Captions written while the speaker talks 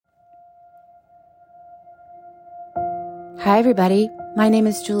Hi, everybody. My name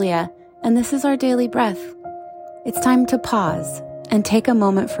is Julia, and this is our daily breath. It's time to pause and take a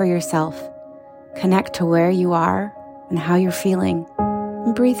moment for yourself. Connect to where you are and how you're feeling,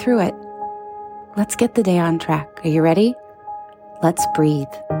 and breathe through it. Let's get the day on track. Are you ready? Let's breathe.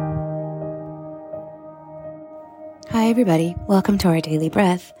 Hi, everybody. Welcome to our daily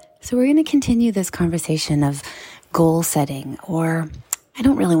breath. So we're going to continue this conversation of goal setting, or I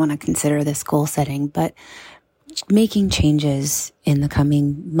don't really want to consider this goal setting, but making changes in the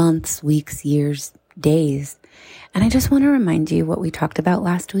coming months, weeks, years, days. And I just want to remind you what we talked about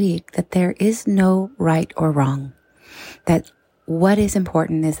last week, that there is no right or wrong. That what is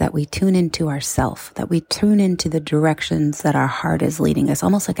important is that we tune into ourself, that we tune into the directions that our heart is leading us,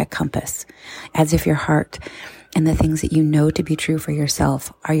 almost like a compass, as if your heart and the things that you know to be true for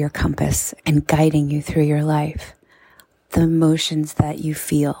yourself are your compass and guiding you through your life. The emotions that you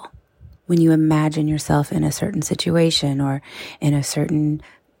feel when you imagine yourself in a certain situation or in a certain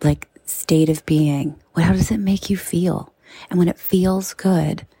state of being, how does it make you feel? And when it feels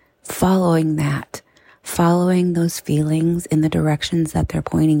good, following those feelings in the directions that they're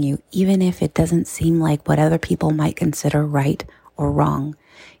pointing you, even if it doesn't seem like what other people might consider right or wrong,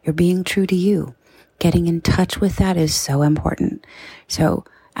 you're being true to you. Getting in touch with that is so important. So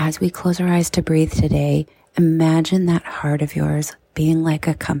as we close our eyes to breathe today, imagine that heart of yours being like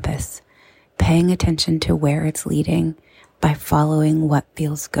a compass, paying attention to where it's leading by following what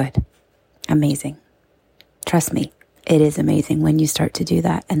feels good. Amazing. Trust me, it is amazing when you start to do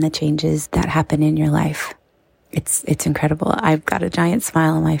that and the changes that happen in your life. It's incredible. I've got a giant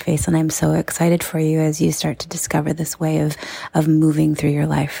smile on my face and I'm so excited for you as you start to discover this way of moving through your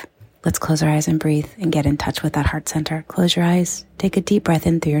life. Let's close our eyes and breathe and get in touch with that heart center. Close your eyes. Take a deep breath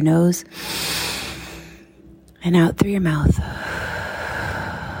in through your nose and out through your mouth.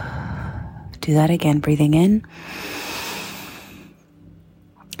 Do that again, breathing in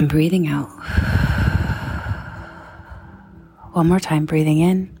and breathing out. One more time, breathing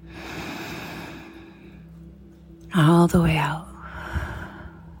in, all the way out.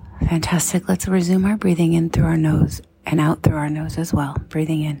 Fantastic. Let's resume our breathing in through our nose and out through our nose as well.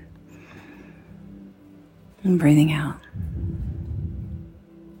 Breathing in and breathing out.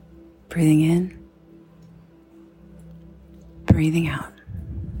 Breathing in, breathing out.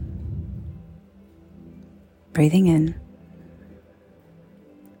 Breathing in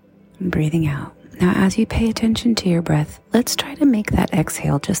and breathing out. Now, as you pay attention to your breath, let's try to make that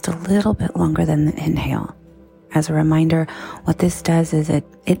exhale just a little bit longer than the inhale. As a reminder, what this does is it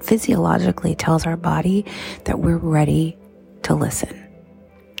physiologically tells our body that we're ready to listen.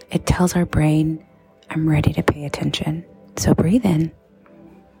 It tells our brain, I'm ready to pay attention. So breathe in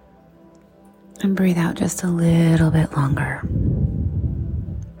and breathe out just a little bit longer.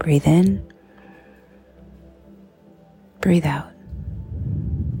 Breathe in. Breathe out.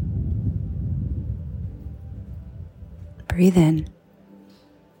 Breathe in.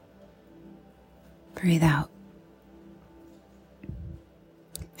 Breathe out.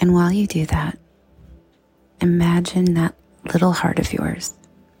 And while you do that, imagine that little heart of yours,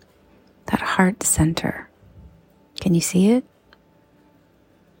 that heart center. Can you see it?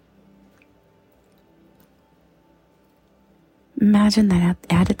 Imagine that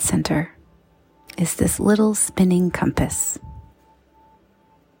at its center is this little spinning compass.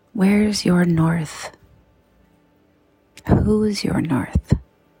 Where's your north? Who is your north?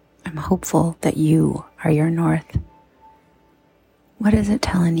 I'm hopeful that you are your north. What is it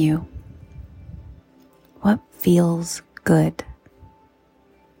telling you? What feels good?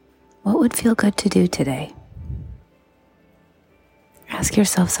 What would feel good to do today? Ask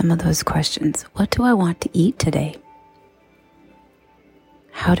yourself some of those questions. What do I want to eat today?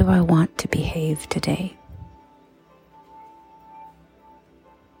 How do I want to behave today?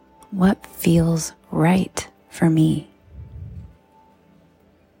 What feels right for me?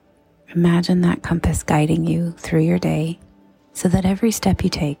 Imagine that compass guiding you through your day so that every step you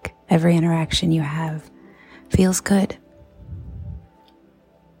take, every interaction you have, feels good.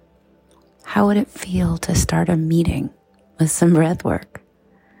 How would it feel to start a meeting with some breath work?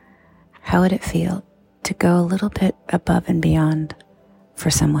 How would it feel to go a little bit above and beyond for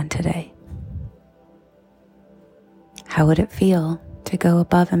someone today? How would it feel to go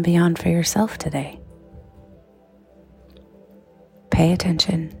above and beyond for yourself today? Pay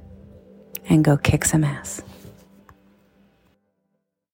attention and go kick some ass.